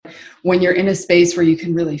when you're in a space where you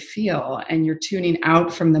can really feel and you're tuning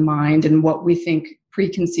out from the mind and what we think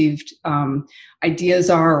preconceived ideas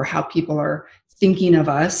are or how people are thinking of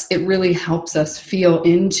us, it really helps us feel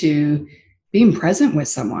into being present with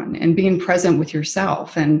someone and being present with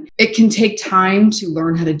yourself. And it can take time to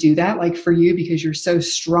learn how to do that, like for you, because you're so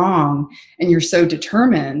strong and you're so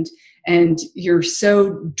determined and you're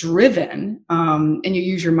so driven, and you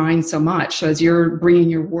use your mind so much. So as you're bringing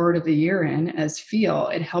your word of the year in as feel,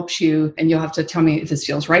 it helps you, and you'll have to tell me if this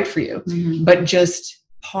feels right for you, but just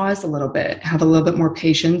pause a little bit, have a little bit more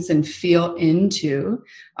patience and feel into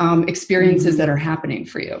experiences that are happening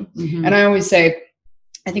for you. And I always say,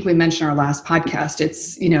 I think we mentioned our last podcast,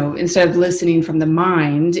 it's, instead of listening from the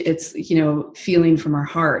mind, it's, feeling from our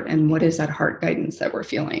heart. And what is that heart guidance that we're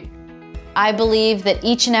feeling? I believe that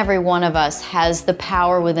each and every one of us has the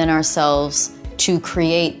power within ourselves to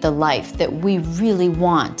create the life that we really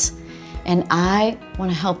want. And I want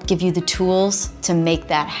to help give you the tools to make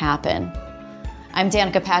that happen. I'm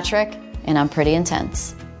Danica Patrick, and I'm pretty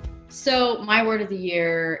intense. So my word of the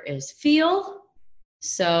year is feel.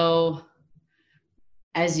 So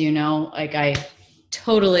as you know, I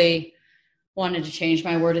totally wanted to change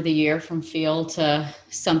my word of the year from feel to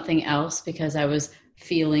something else because I was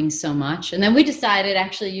feeling so much. And then we decided,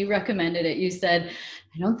 actually, you recommended it. You said,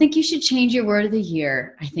 I don't think you should change your word of the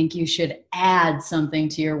year. I think you should add something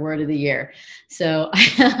to your word of the year. So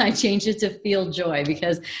I changed it to feel joy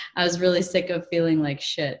because I was really sick of feeling like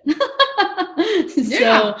shit.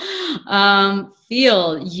 So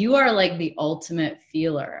feel, you are like the ultimate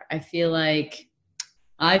feeler. I feel like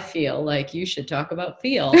you should talk about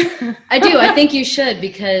feel. I do. I think you should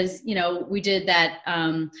because, we did that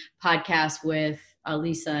podcast with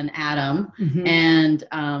Lisa and Adam and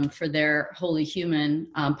for their Holy Human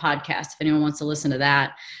podcast, if anyone wants to listen to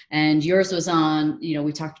that. And yours was on,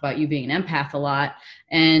 we talked about you being an empath a lot,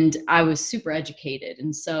 and I was super educated.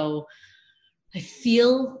 And so I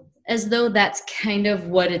feel as though that's kind of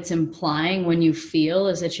what it's implying when you feel,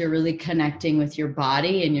 is that you're really connecting with your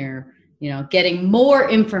body and you're getting more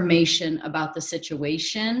information about the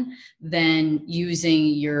situation than using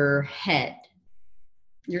your head.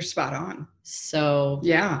 You're spot on. So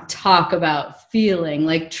talk about feeling,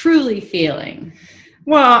 like truly feeling.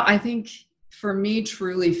 Well, I think for me,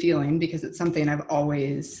 truly feeling, because it's something I've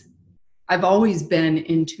always been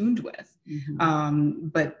in tuned with,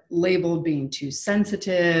 but labeled being too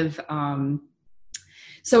sensitive.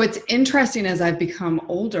 So it's interesting as I've become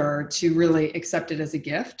older to really accept it as a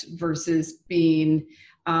gift versus being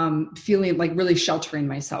feeling like really sheltering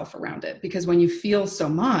myself around it. Because when you feel so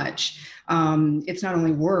much, it's not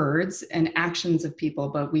only words and actions of people,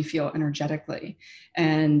 but we feel energetically.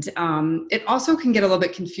 And it also can get a little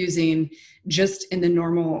bit confusing just in the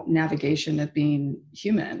normal navigation of being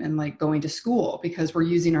human and like going to school, because we're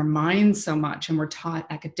using our minds so much and we're taught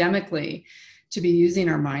academically to be using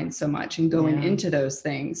our minds so much and going into those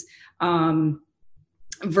things.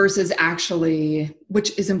 Versus actually,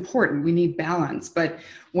 which is important, we need balance. But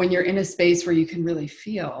when you're in a space where you can really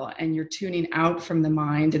feel and you're tuning out from the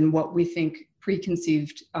mind and what we think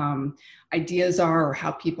preconceived ideas are or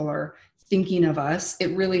how people are thinking of us,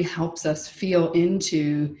 it really helps us feel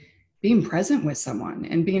into being present with someone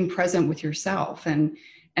and being present with yourself. And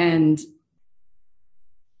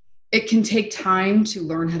it can take time to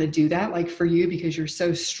learn how to do that, like for you, because you're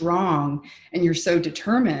so strong and you're so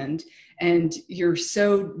determined and you're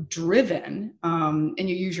so driven, and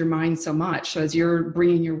you use your mind so much. So as you're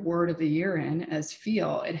bringing your word of the year in as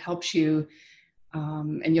feel, it helps you,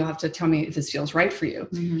 and you'll have to tell me if this feels right for you,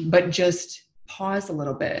 but just pause a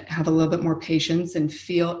little bit, have a little bit more patience and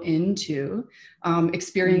feel into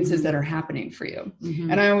experiences that are happening for you.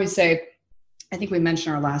 And I always say, I think we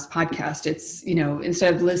mentioned our last podcast, it's,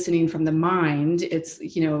 instead of listening from the mind, it's,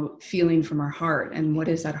 feeling from our heart. And what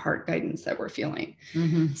is that heart guidance that we're feeling?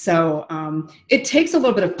 So it takes a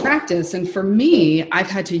little bit of practice. And for me, I've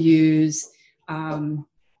had to use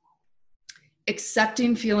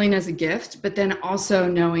accepting feeling as a gift, but then also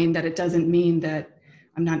knowing that it doesn't mean that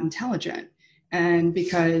I'm not intelligent. And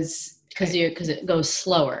because it goes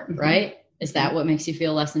slower, right? Is that what makes you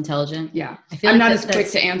feel less intelligent? Yeah. I'm not as quick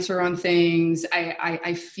to answer on things.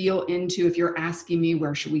 I feel into, if you're asking me,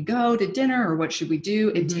 where should we go to dinner or what should we do?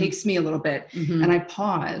 It takes me a little bit and I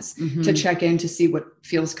pause to check in to see what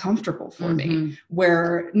feels comfortable for me.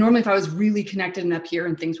 Where normally if I was really connected and up here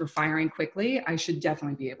and things were firing quickly, I should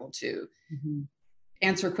definitely be able to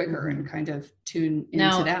answer quicker and kind of tune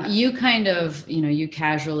into that. You kind of, you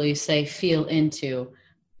casually say feel into,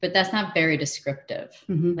 but that's not very descriptive.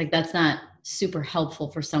 Like that's not super helpful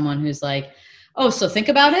for someone who's like, oh, so think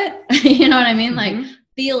about it. You know what I mean? Like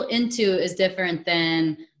feel into is different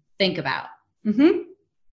than think about. Mm-hmm.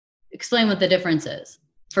 Explain what the difference is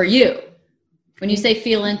for you. When you say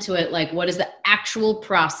feel into it, like what is the actual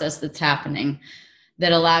process that's happening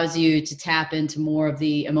that allows you to tap into more of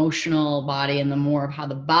the emotional body and the more of how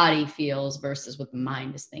the body feels versus what the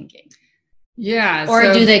mind is thinking? Yeah.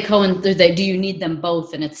 Or do they do you need them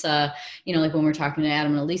both? And it's like when we're talking to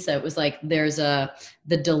Adam and Elisa, it was like the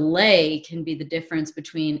delay can be the difference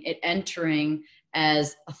between it entering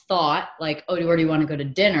as a thought, like, oh, where do you want to go to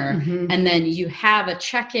dinner? Mm-hmm. And then you have a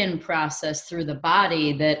check-in process through the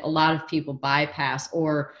body that a lot of people bypass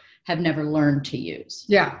or have never learned to use.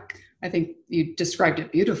 Yeah, I think you described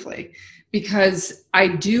it beautifully, because I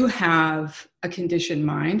do have a conditioned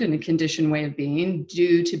mind and a conditioned way of being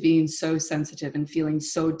due to being so sensitive and feeling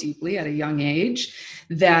so deeply at a young age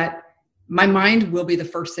that my mind will be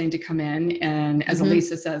the first thing to come in. And as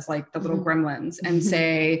Elisa says, like the little gremlins, and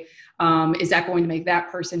say, is that going to make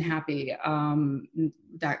that person happy?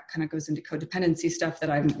 That kind of goes into codependency stuff that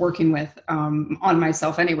I'm working with on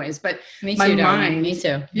myself anyways. But me too, my darling. mind, me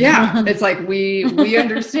too. Yeah, it's like we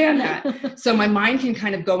understand that. So my mind can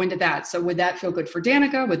kind of go into that. So would that feel good for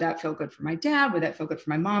Danica? Would that feel good for my dad? Would that feel good for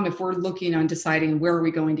my mom? If we're looking on deciding where are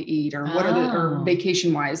we going to eat, or what or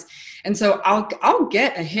vacation wise. And so I'll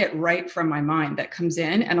get a hit right from my mind that comes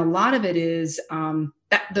in, and a lot of it is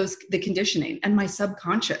the conditioning and my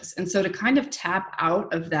subconscious. And so to kind of tap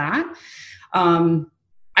out of that,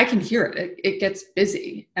 I can hear it. It gets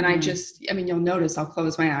busy. And you'll notice I'll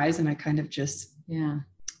close my eyes and I kind of just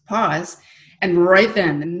pause. And right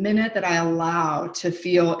then, the minute that I allow to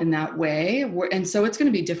feel in that way, and so it's going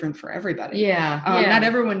to be different for everybody. Not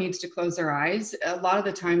everyone needs to close their eyes. A lot of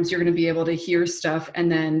the times you're going to be able to hear stuff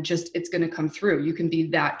and then it's going to come through. You can be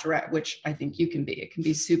that direct, which I think you can be. It can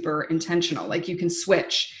be super intentional. Like you can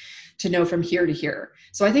switch to know from here to here.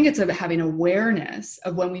 So I think it's about having awareness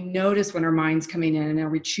of when we notice when our mind's coming in, and are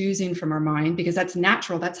we choosing from our mind, because that's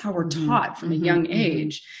natural. That's how we're taught from a young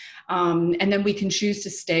age. And then we can choose to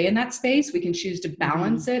stay in that space. We can choose to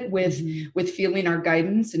balance it with feeling our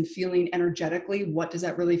guidance and feeling energetically, what does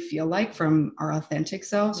that really feel like from our authentic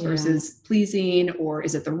selves versus pleasing, or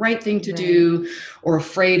is it the right thing to do, or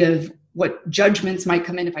afraid of what judgments might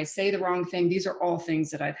come in if I say the wrong thing. These are all things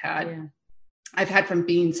that I've had. Yeah. I've had from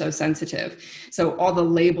being so sensitive. So all the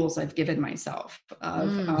labels I've given myself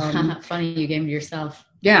of, funny you gave them to yourself.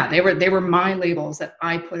 Yeah, they were my labels that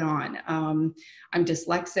I put on. I'm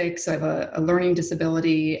dyslexic, so I have a learning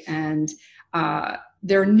disability, and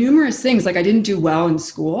there are numerous things. Like I didn't do well in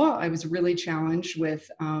school. I was really challenged with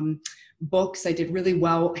books. I did really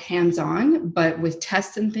well hands-on, but with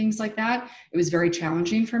tests and things like that, it was very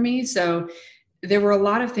challenging for me. So there were a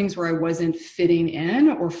lot of things where I wasn't fitting in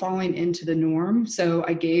or falling into the norm. So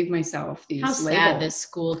I gave myself these labels. How sad this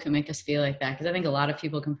school can make us feel like that. Because I think a lot of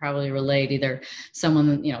people can probably relate, either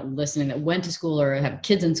someone, listening that went to school or have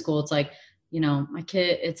kids in school. It's like, my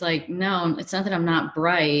kid, it's like, no, it's not that I'm not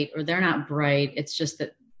bright or they're not bright. It's just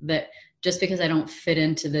that just because I don't fit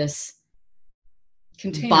into this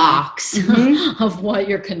box of what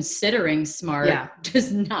you're considering smart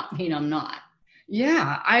does not mean I'm not.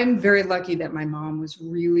 Yeah, I'm very lucky that my mom was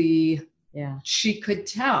really, she could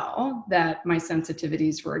tell that my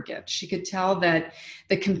sensitivities were a gift. She could tell that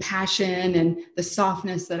the compassion and the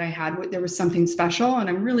softness that I had, there was something special, and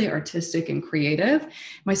I'm really artistic and creative.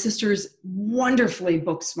 My sister's wonderfully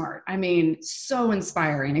book smart. I mean, so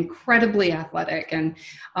inspiring, incredibly athletic. And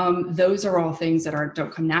those are all things that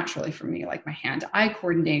don't come naturally for me, like my hand-eye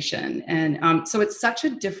coordination. And so it's such a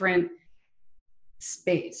different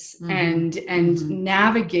space and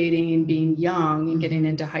navigating being young and getting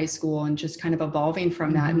into high school and just kind of evolving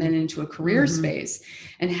from that and then into a career space,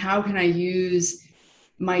 and how can I use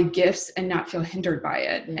my gifts and not feel hindered by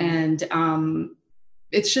it. And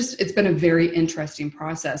it's been a very interesting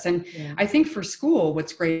process. And I think for school,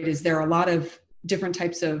 what's great is there are a lot of different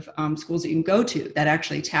types of schools that you can go to that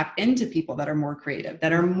actually tap into people that are more creative,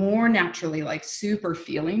 that are more naturally like super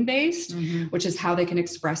feeling based, which is how they can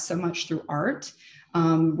express so much through art,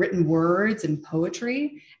 written words and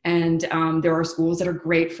poetry. And there are schools that are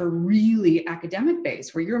great for really academic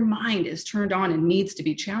based, where your mind is turned on and needs to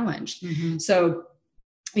be challenged. So,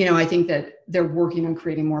 I think that they're working on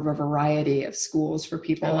creating more of a variety of schools for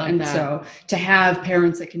people. And so to have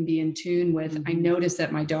parents that can be in tune with, I notice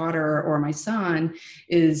that my daughter or my son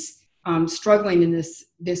is struggling in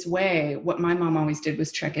this way. What my mom always did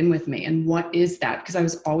was check in with me. And what is that? Because I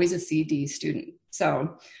was always a CD student.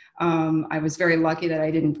 So I was very lucky that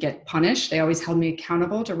I didn't get punished. They always held me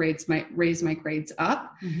accountable to raise my grades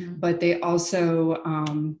up. But they also,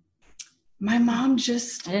 my mom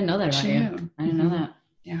just... I didn't know that about you. I didn't know that.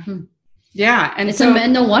 Yeah. Yeah. And it's so,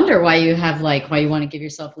 no wonder why you have why you want to give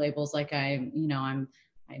yourself labels. Like I'm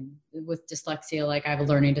with dyslexia, like I have a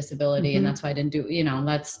learning disability, and that's why I didn't do,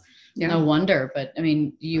 that's no wonder. But I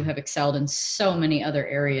mean, you have excelled in so many other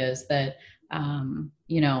areas that,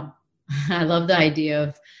 I love the idea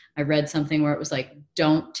of, I read something where it was like,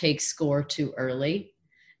 don't take score too early.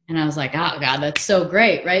 And I was like, oh God, that's so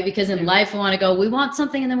great, right? Because in life, we want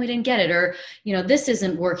something and then we didn't get it. Or, this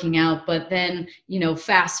isn't working out. But then,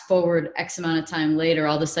 fast forward X amount of time later,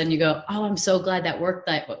 all of a sudden you go, oh, I'm so glad that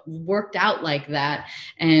worked out like that.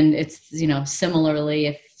 And it's, similarly,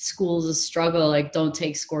 if school's a struggle, like don't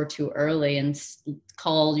take score too early and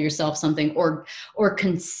call yourself something or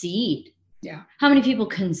concede. Yeah. How many people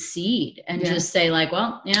concede and just say like,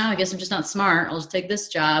 well, I guess I'm just not smart. I'll just take this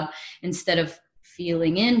job, instead of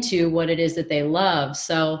feeling into what it is that they love.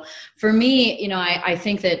 So for me, I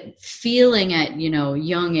think that feeling at,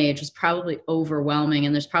 young age was probably overwhelming.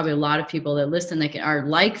 And there's probably a lot of people that listen that are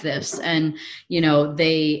like this. And,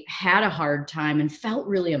 they had a hard time and felt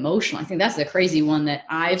really emotional. I think that's the crazy one that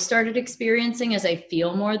I've started experiencing as I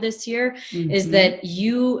feel more this year, is that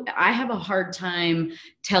I have a hard time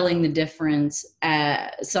telling the difference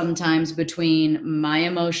sometimes between my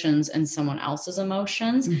emotions and someone else's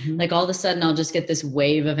emotions. Like all of a sudden I'll just get this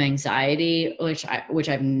wave of anxiety, which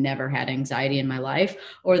I've never had anxiety in my life,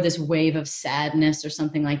 or this wave of sadness or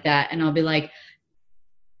something like that. And I'll be like,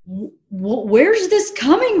 where's this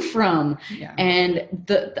coming from? Yeah. And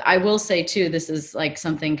I will say too, this is like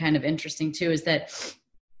something kind of interesting too, is that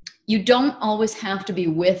you don't always have to be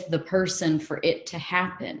with the person for it to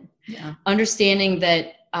happen. Yeah. Understanding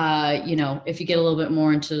that, if you get a little bit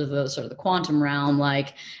more into the sort of the quantum realm,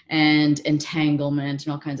 and entanglement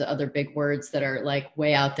and all kinds of other big words that are like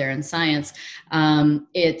way out there in science,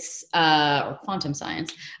 it's, or quantum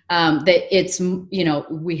science, that it's,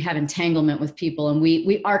 we have entanglement with people, and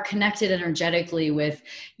we are connected energetically with,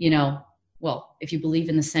 well, if you believe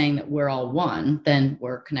in the saying that we're all one, then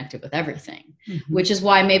we're connected with everything, which is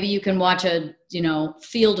why maybe you can watch a,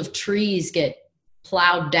 field of trees get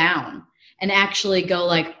plowed down and actually go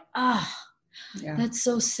like, that's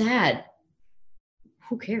so sad.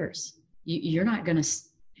 Who cares? You're not going to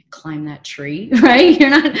climb that tree, right? You're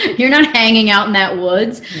not hanging out in that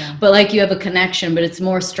woods, but like you have a connection, but it's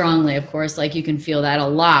more strongly, of course, like you can feel that a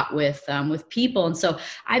lot with people. And so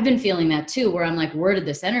I've been feeling that too, where I'm like, where did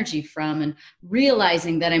this energy from? And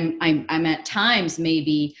realizing that I'm at times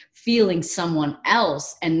feeling someone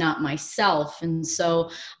else and not myself. And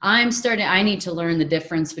so I need to learn the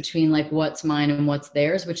difference between like what's mine and what's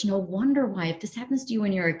theirs, which no wonder why, if this happens to you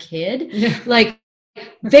when you're a kid, like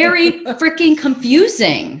very freaking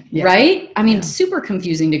confusing, right? I mean, super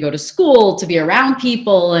confusing to go to school, to be around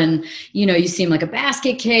people, and, you seem like a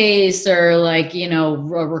basket case or like, a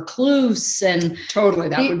recluse. And totally,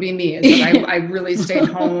 that would be me. I really stayed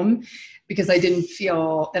home because I didn't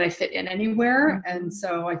feel that I fit in anywhere. And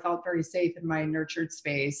so I felt very safe in my nurtured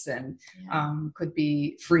space, and could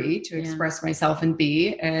be free to express myself and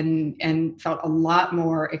be, and felt a lot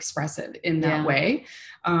more expressive in that way.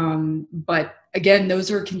 But again, those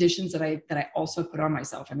are conditions that I also put on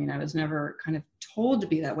myself. I mean, I was never kind of told to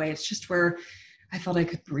be that way. It's just where I felt I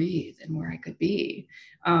could breathe and where I could be.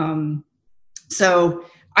 So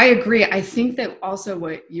I agree. I think that also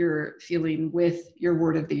what you're feeling with your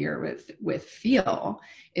word of the year with feel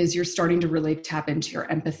is you're starting to really tap into your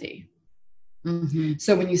empathy.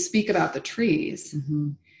 So when you speak about the trees,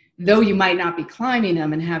 though you might not be climbing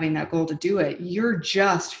them and having that goal to do it, you're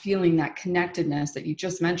just feeling that connectedness that you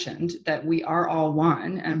just mentioned, that we are all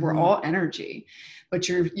one and we're all energy. But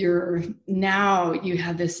you're now you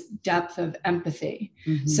have this depth of empathy.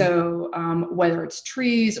 So whether it's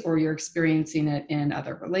trees or you're experiencing it in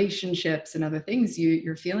other relationships and other things,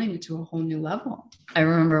 you're feeling it to a whole new level. I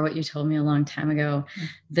remember what you told me a long time ago.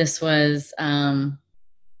 This was,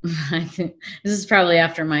 I think this is probably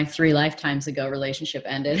after my 3 lifetimes ago relationship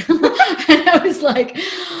ended. And I was like,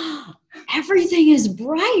 everything is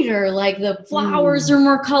brighter. Like the flowers are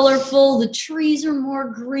more colorful. The trees are more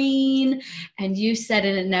green. And you said,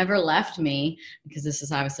 and it never left me, because this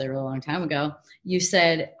is obviously a really long time ago. You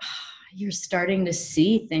said, you're starting to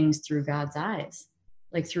see things through God's eyes,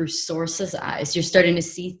 like through Source's eyes. You're starting to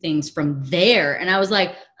see things from there. And I was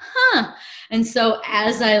like, huh. And so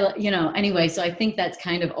as anyway, so I think that's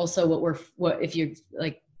kind of also if you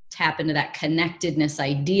like tap into that connectedness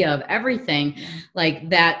idea of everything, like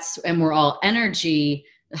that's, and we're all energy,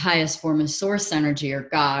 the highest form of source energy or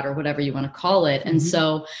God or whatever you want to call it. And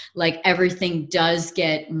so like everything does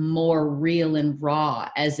get more real and raw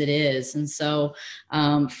as it is. And so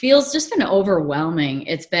feels just been overwhelming.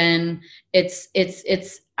 It's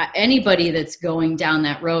anybody that's going down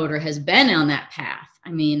that road or has been on that path,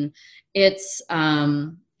 I mean, it's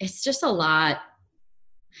just a lot.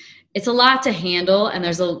 It's a lot to handle, and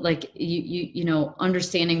there's you know,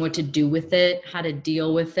 understanding what to do with it, how to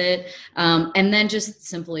deal with it, and then just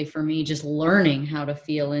simply for me, just learning how to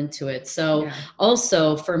feel into it. So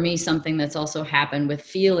also for me, something that's also happened with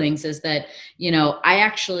feelings is that, you know, I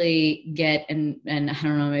actually get, and I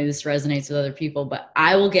don't know, maybe this resonates with other people, but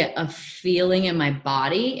I will get a feeling in my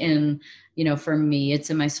body, and you know, for me, it's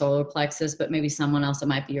in my solar plexus, but maybe someone else, it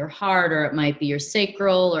might be your heart, or it might be your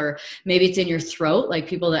sacral, or maybe it's in your throat. Like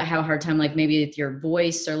people that have a hard time, like maybe it's your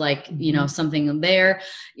voice, or like, you know, something there,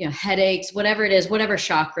 you know, headaches, whatever it is, whatever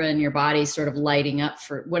chakra in your body is sort of lighting up,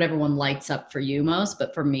 for whatever one lights up for you most.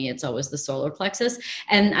 But for me, it's always the solar plexus.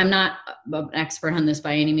 And I'm not an expert on this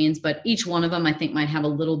by any means, but each one of them, I think, might have a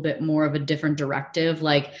little bit more of a different directive.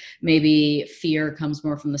 Like maybe fear comes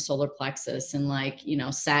more from the solar plexus, and like, you know,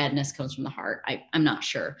 sadness comes from the heart. I'm not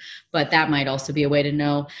sure, but that might also be a way to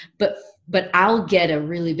know. But I'll get a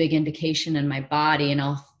really big indication in my body, and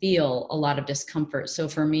I'll feel a lot of discomfort. So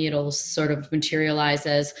for me, it'll sort of materialize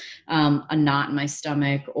as a knot in my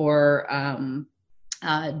stomach, or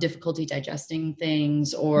difficulty digesting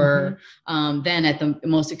things, or then at the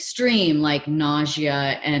most extreme, like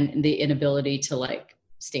nausea and the inability to like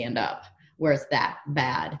stand up, where it's that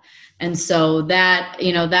bad. And so that,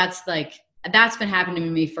 you know, that's been happening to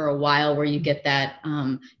me for a while, where you get that,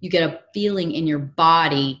 you get a feeling in your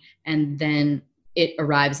body, and then it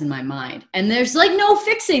arrives in my mind, and there's like no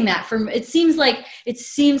fixing that. It seems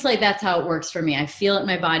like that's how it works for me. I feel it in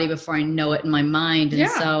my body before I know it in my mind. And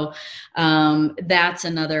so that's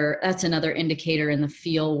another indicator in the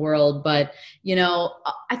feel world. But, you know,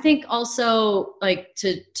 I think also, like,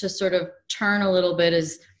 to sort of turn a little bit,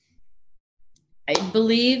 is I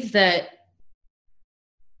believe that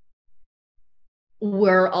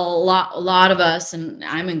we're a lot of us, and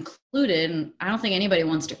I'm included, and I don't think anybody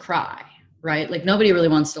wants to cry, right? Like nobody really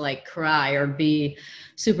wants to like cry or be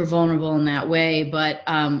super vulnerable in that way. But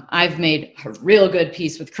I've made a real good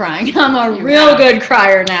peace with crying. I'm a real good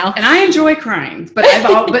crier now. And I enjoy crying, but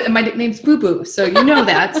but my nickname's Boo Boo, so you know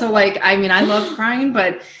that. So like, I mean, I love crying,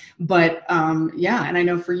 but yeah. And I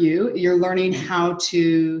know for you, you're learning how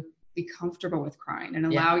to be comfortable with crying and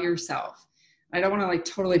allow yourself. I don't want to like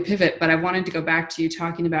totally pivot, but I wanted to go back to you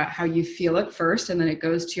talking about how you feel it first, and then it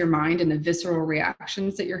goes to your mind and the visceral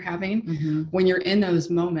reactions that you're having. When you're in those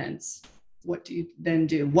moments, what do you then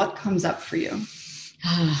do? What comes up for you?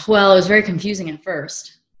 Well, it was very confusing at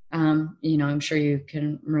first. You know, I'm sure you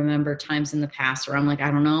can remember times in the past where I'm like, I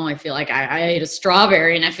don't know, I feel like I ate a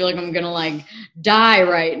strawberry and I feel like I'm going to like die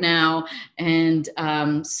right now. And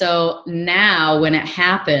so now when it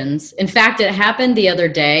happens, in fact, it happened the other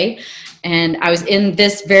day, and I was in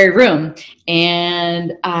this very room,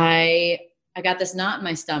 and I got this knot in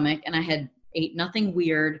my stomach, and I had ate nothing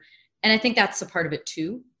weird. And I think that's a part of it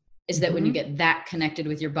too, is that when you get that connected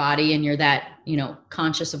with your body, and you're that, you know,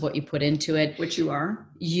 conscious of what you put into it, which you are,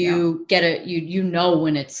 get you know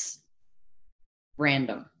when it's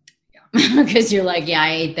random, because you're like, yeah,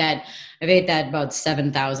 I've ate that about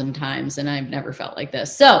 7,000 times, and I've never felt like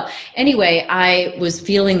this. So anyway, I was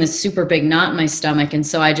feeling this super big knot in my stomach. And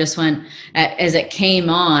so I just went, as it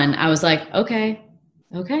came on, I was like, okay,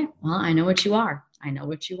 well, I know what you are.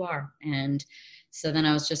 And so then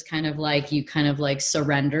I was just kind of like, you kind of like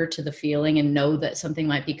surrender to the feeling and know that something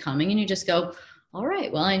might be coming, and you just go, all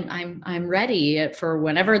right, well, I'm ready for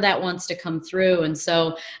whenever that wants to come through. And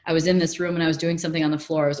so I was in this room, and I was doing something on the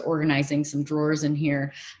floor. I was organizing some drawers in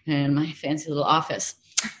here in my fancy little office.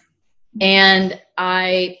 And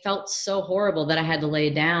I felt so horrible that I had to lay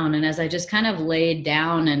down. And as I just kind of laid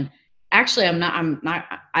down, and actually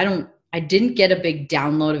I didn't get a big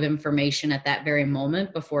download of information at that very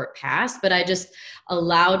moment before it passed, but I just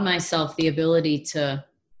allowed myself the ability to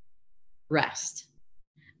rest.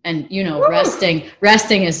 And, you know,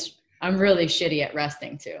 resting is, I'm really shitty at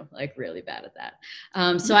resting too, like really bad at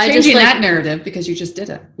that. So I just that narrative, because you just did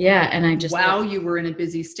it. Yeah. And I just, while you were in a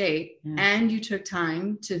busy state, and you took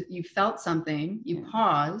time you felt something, you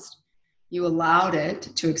paused, you allowed it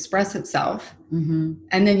to express itself, and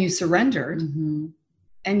then you surrendered, and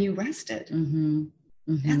you rested.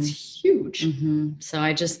 That's huge. So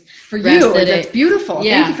I just, for you, that's beautiful.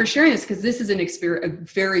 Thank you for sharing this, because this is a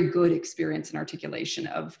very good experience and articulation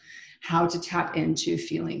of how to tap into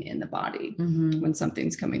feeling in the body when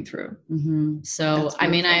something's coming through. So I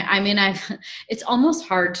mean, it's almost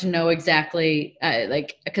hard to know exactly,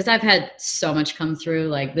 like, because I've had so much come through.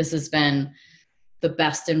 Like this has been the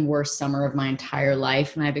best and worst summer of my entire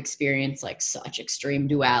life. And I've experienced like such extreme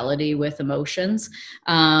duality with emotions,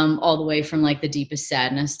 all the way from like the deepest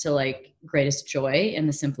sadness to like greatest joy in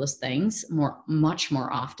the simplest things, much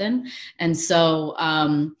more often. And so,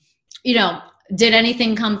 you know, did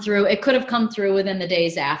anything come through? It could have come through within the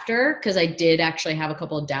days after, because I did actually have a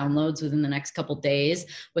couple of downloads within the next couple of days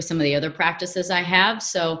with some of the other practices I have.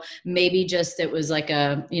 So maybe just it was like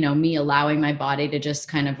me allowing my body to just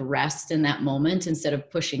kind of rest in that moment instead of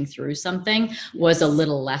pushing through something was a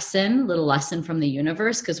little lesson from the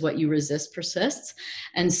universe, because what you resist persists.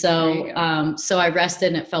 And so, so I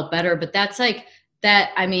rested and it felt better. But that's like,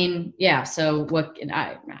 that, I mean, yeah. So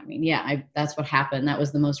that's what happened. That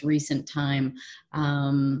was the most recent time.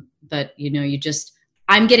 But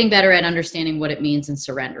I'm getting better at understanding what it means and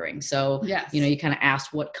surrendering. So, you kind of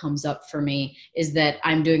asked what comes up for me is that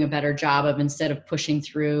I'm doing a better job of, instead of pushing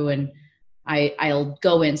through, and I'll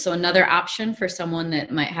go in. So another option for someone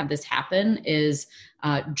that might have this happen is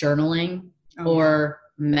journaling or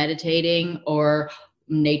meditating or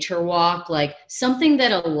nature walk, like something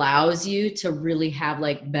that allows you to really have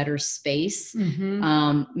like better space,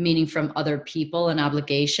 meaning from other people and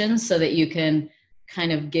obligations, so that you can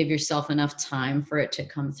kind of give yourself enough time for it to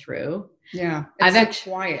come through. Yeah. It's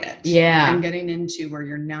quiet. Yeah. And getting into where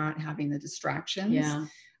you're not having the distractions. Yeah.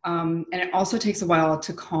 And it also takes a while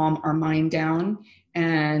to calm our mind down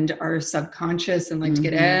and our subconscious, and like to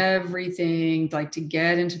get everything, like to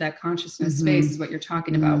get into that consciousness space is what you're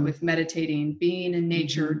talking about with meditating, being in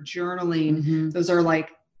nature, journaling. Those are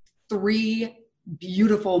like 3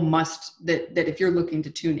 beautiful that if you're looking to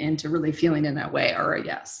tune into really feeling in that way, are a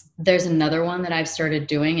yes. There's another one that I've started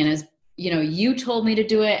doing, and is, you told me to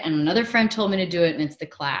do it, and another friend told me to do it, and it's the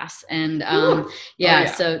class. And so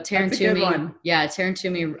Taryn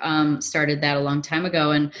Toomey started that a long time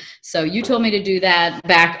ago. And so you told me to do that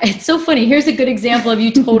back. It's so funny. Here's a good example of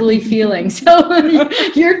you totally feeling. So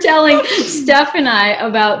you're telling Steph and I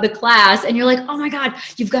about the class, and you're like, oh my God,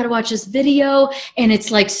 you've got to watch this video. And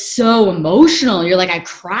it's like so emotional. You're like, I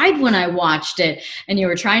cried when I watched it. And you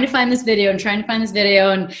were trying to find this video.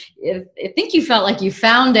 And I think you felt like you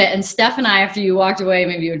found it. And Steph and I, after you walked away,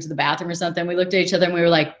 maybe you went to the bathroom or something, we looked at each other and we were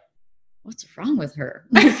like, what's wrong with her?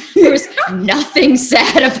 There was nothing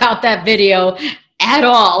sad about that video at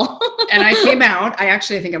all. And I came out, I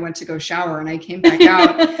think I went to go shower, and I came back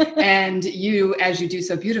out, and you, as you do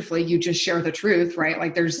so beautifully, you just share the truth, right?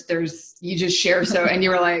 Like you just share. So, and you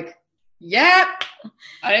were like, yep,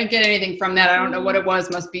 I didn't get anything from that. I don't know what it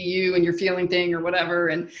was. Must be you and your feeling thing or whatever.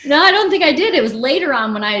 And no, I don't think I did. It was later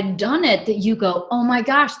on when I had done it that you go, oh my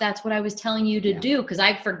gosh, that's what I was telling you to do. Cause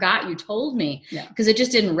I forgot you told me, cause it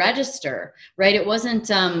just didn't register. Right. It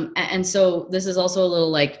wasn't. And so this is also a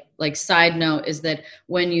little like side note, is that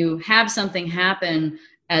when you have something happen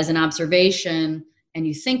as an observation, and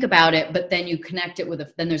you think about it, but then you connect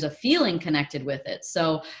it then there's a feeling connected with it.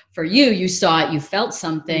 So for you saw it, you felt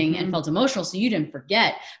something and felt emotional. So you didn't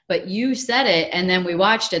forget, but you said it. And then we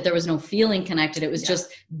watched it. There was no feeling connected. It was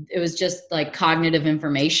just like cognitive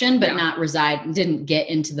information, but didn't get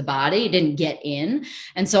into the body, didn't get in.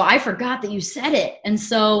 And so I forgot that you said it. And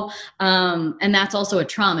so, and that's also what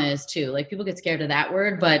trauma is too. Like people get scared of that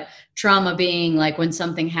word, but trauma being like when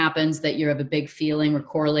something happens that you have a big feeling or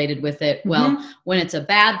correlated with it. Well, when it's a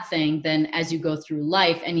bad thing, then as you go through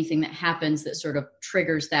life, anything that happens that sort of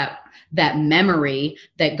triggers that memory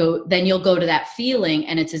then you'll go to that feeling,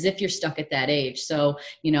 and it's as if you're stuck at that age. So,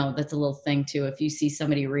 that's a little thing too. If you see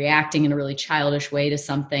somebody reacting in a really childish way to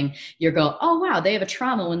something, you go, oh wow, they have a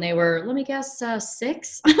trauma when they were, let me guess,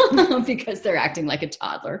 6, because they're acting like a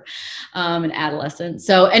toddler, an adolescent.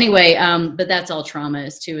 So anyway, but that's all trauma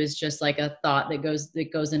is too, is just like a thought that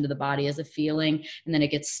goes into the body as a feeling, and then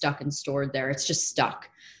it gets stuck and stored there. It's just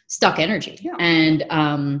stuck energy. Yeah.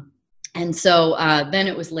 And so then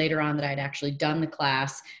it was later on that I'd actually done the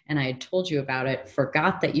class, and I had told you about it,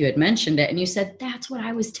 forgot that you had mentioned it. And you said, that's what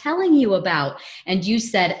I was telling you about. And you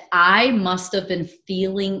said, I must have been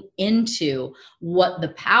feeling into what the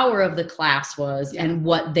power of the class was and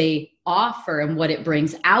what they offer and what it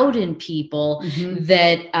brings out in people,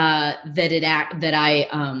 that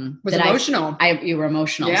emotional. You were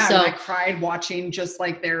emotional. Yeah. So I cried watching just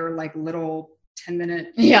like their like little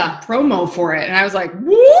 10-minute promo for it. And I was like,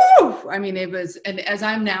 woo! I mean, it was, and as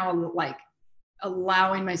I'm now like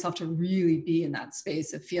allowing myself to really be in that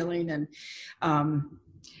space of feeling, and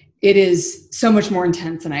it is so much more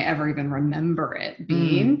intense than I ever even remember it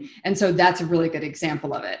being. And so that's a really good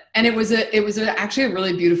example of it. And it was actually a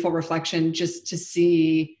really beautiful reflection just to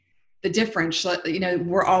see the difference.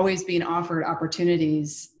 We're always being offered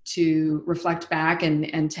opportunities to reflect back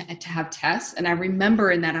and to have tests. And I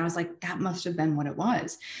remember in that, I was like, that must have been what it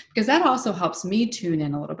was, because that also helps me tune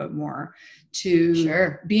in a little bit more to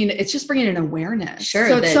it's just bringing an awareness.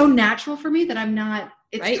 So it's so natural for me that I'm not,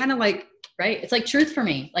 it's kind of like, right. It's like truth for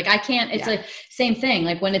me. Like I can't, it's like same thing.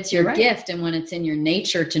 Like when it's your gift and when it's in your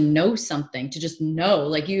nature to know something, to just know,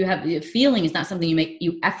 like you have the feeling is not something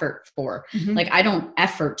you effort for. Like I don't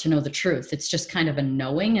effort to know the truth. It's just kind of a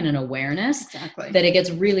knowing and an awareness that it gets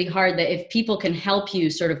really hard, that if people can help you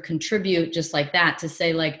sort of contribute just like that, to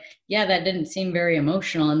say like, yeah, that didn't seem very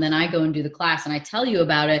emotional. And then I go and do the class and I tell you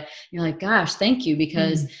about it. You're like, gosh, thank you.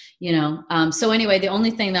 Because, so anyway, the only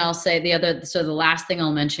thing that I'll say, the last thing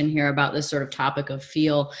I'll mention here about this sort of topic of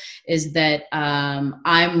feel is that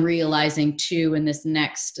I'm realizing too, in this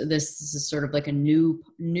is sort of like a new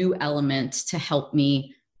element to help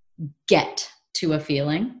me get to a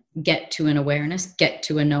feeling, get to an awareness, get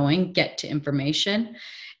to a knowing, get to information,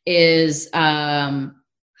 is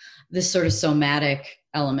this sort of somatic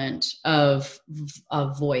element of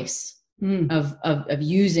voice, of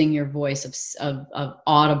using your voice, of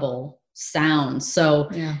audible sounds. So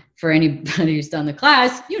for anybody who's done the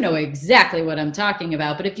class, you know exactly what I'm talking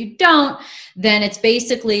about. But if you don't, then it's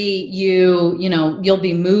basically you'll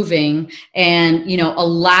be moving and,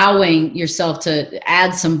 allowing yourself to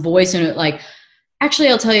add some voice in it. Like, actually,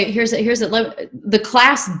 I'll tell you, the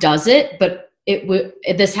class does it, but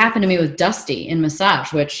this happened to me with Dusty in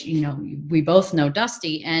massage, which, we both know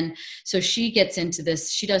Dusty. And so she gets into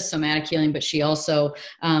this, she does somatic healing, but she also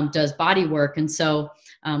does body work. And so,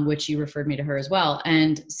 which you referred me to her as well.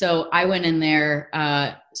 And so I went in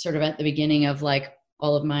there sort of at the beginning of like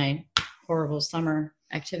all of my horrible summer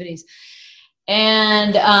activities.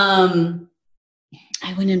 And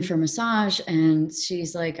I went in for massage and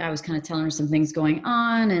she's like, I was kind of telling her some things going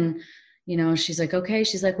on, and she's like, okay.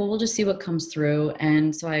 She's like, well, we'll just see what comes through.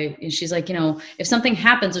 And so she's like, if something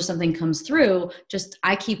happens or something comes through,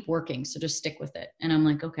 I keep working. So just stick with it. And I'm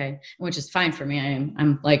like, okay, which is fine for me.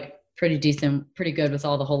 I'm like pretty decent, pretty good with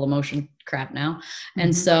all the whole emotion crap now.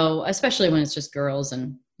 And so, especially when it's just girls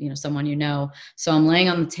and, someone, so I'm laying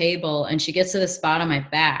on the table and she gets to the spot on my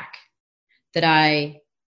back that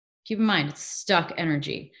keep in mind, it's stuck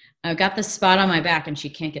energy. I've got the spot on my back and she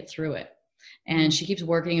can't get through it. And she keeps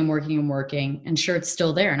working and working and working, and sure, it's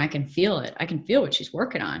still there. And I can feel it. I can feel what she's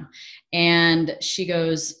working on. And she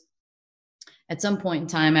goes, at some point in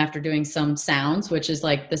time, after doing some sounds, which is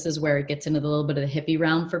like, this is where it gets into the little bit of the hippie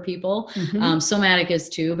realm for people. Somatic is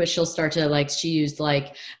too, but she'll start to she used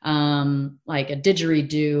like a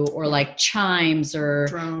didgeridoo or like chimes or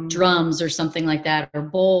drums or something like that,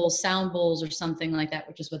 or sound bowls or something like that,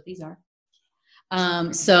 which is what these are.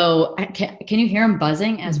 So can you hear them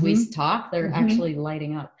buzzing as we talk? They're actually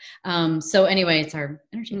lighting up. So anyway, it's our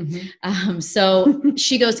energy. So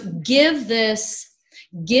she goes, give this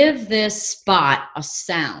spot a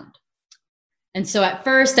sound. And so at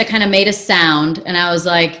first I kind of made a sound and I was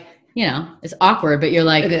like, it's awkward, but you're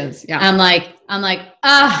like, it is. Yeah. I'm like, and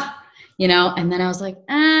then I was like,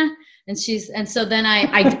 and so then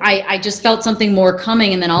I just felt something more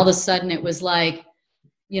coming. And then all of a sudden it was like,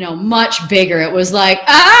 much bigger. It was like,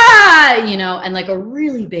 and like a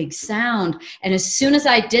really big sound. And as soon as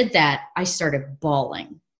I did that, I started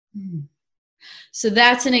bawling. So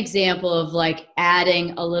that's an example of like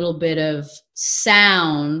adding a little bit of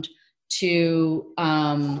sound to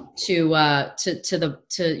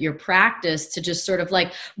your practice, to just sort of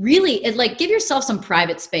like really give yourself some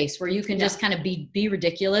private space where you can just kind of be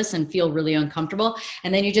ridiculous and feel really uncomfortable.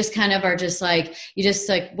 And then you just kind of are just like,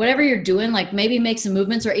 whatever you're doing, like maybe make some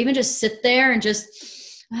movements or even just sit there and just,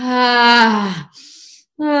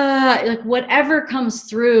 like whatever comes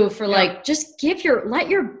through for just let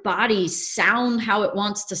your body sound how it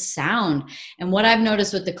wants to sound. And what I've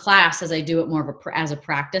noticed with the class, as I do it more as a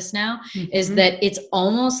practice now, is that it's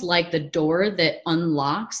almost like the door that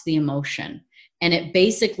unlocks the emotion, and it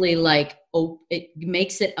basically it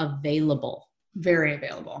makes it available. Very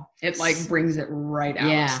available. It brings it right out.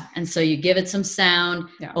 Yeah. And so you give it some sound,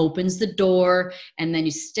 opens the door, and then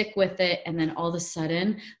you stick with it. And then all of a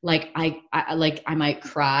sudden, I might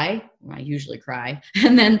cry. I usually cry.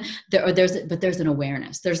 And then there's an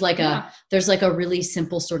awareness. There's a really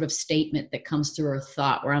simple sort of statement that comes through, or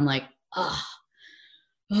thought, where I'm like,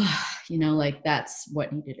 that's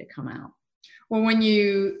what needed to come out. Well, when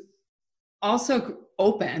you also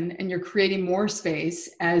open and you're creating more space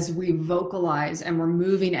as we vocalize and we're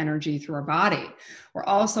moving energy through our body, we're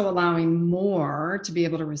also allowing more to be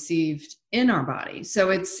able to receive in our body. So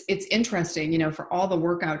it's interesting, for all the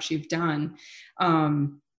workouts you've done,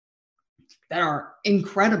 that are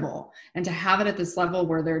incredible. And to have it at this level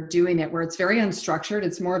where they're doing it, where it's very unstructured,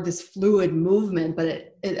 it's more of this fluid movement, but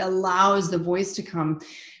it allows the voice to come.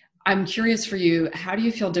 I'm curious for you, how do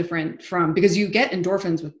you feel different from, because you get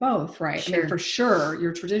endorphins with both, right? Sure. I mean, for sure,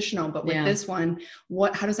 you're traditional, but with this one,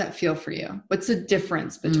 how does that feel for you? What's the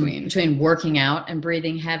difference between working out and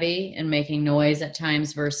breathing heavy and making noise at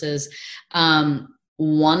times versus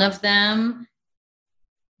one of them?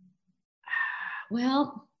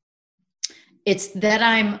 Well, it's that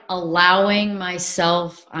I'm allowing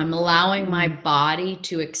my body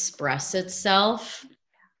to express itself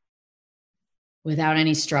without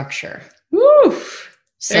any structure. Woo!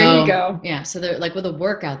 There you go. Yeah. So like with a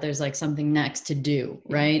workout, there's like something next to do,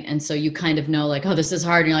 right? And so you kind of know like, oh, this is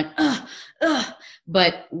hard. And you're like, ugh.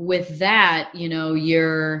 But with that, you know,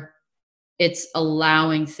 it's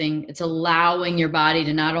allowing your body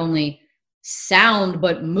to not only sound,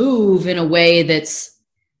 but move in a way that's,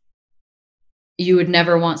 you would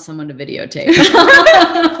never want someone to videotape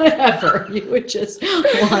ever. You would just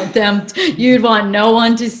want you'd want no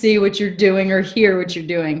one to see what you're doing or hear what you're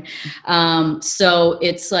doing. So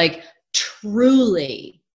it's like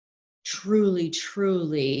truly, truly,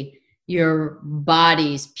 truly your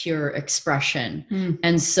body's pure expression.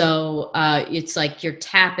 And so it's like you're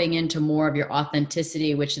tapping into more of your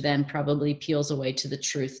authenticity, which then probably peels away to the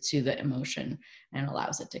truth, to the emotion, and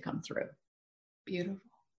allows it to come through. Beautiful.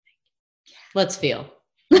 Let's feel.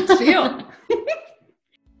 Let's feel.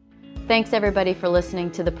 Thanks everybody for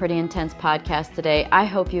listening to the Pretty Intense podcast today. I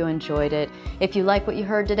hope you enjoyed it. If you like what you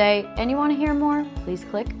heard today and you want to hear more, please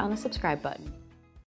click on the subscribe button.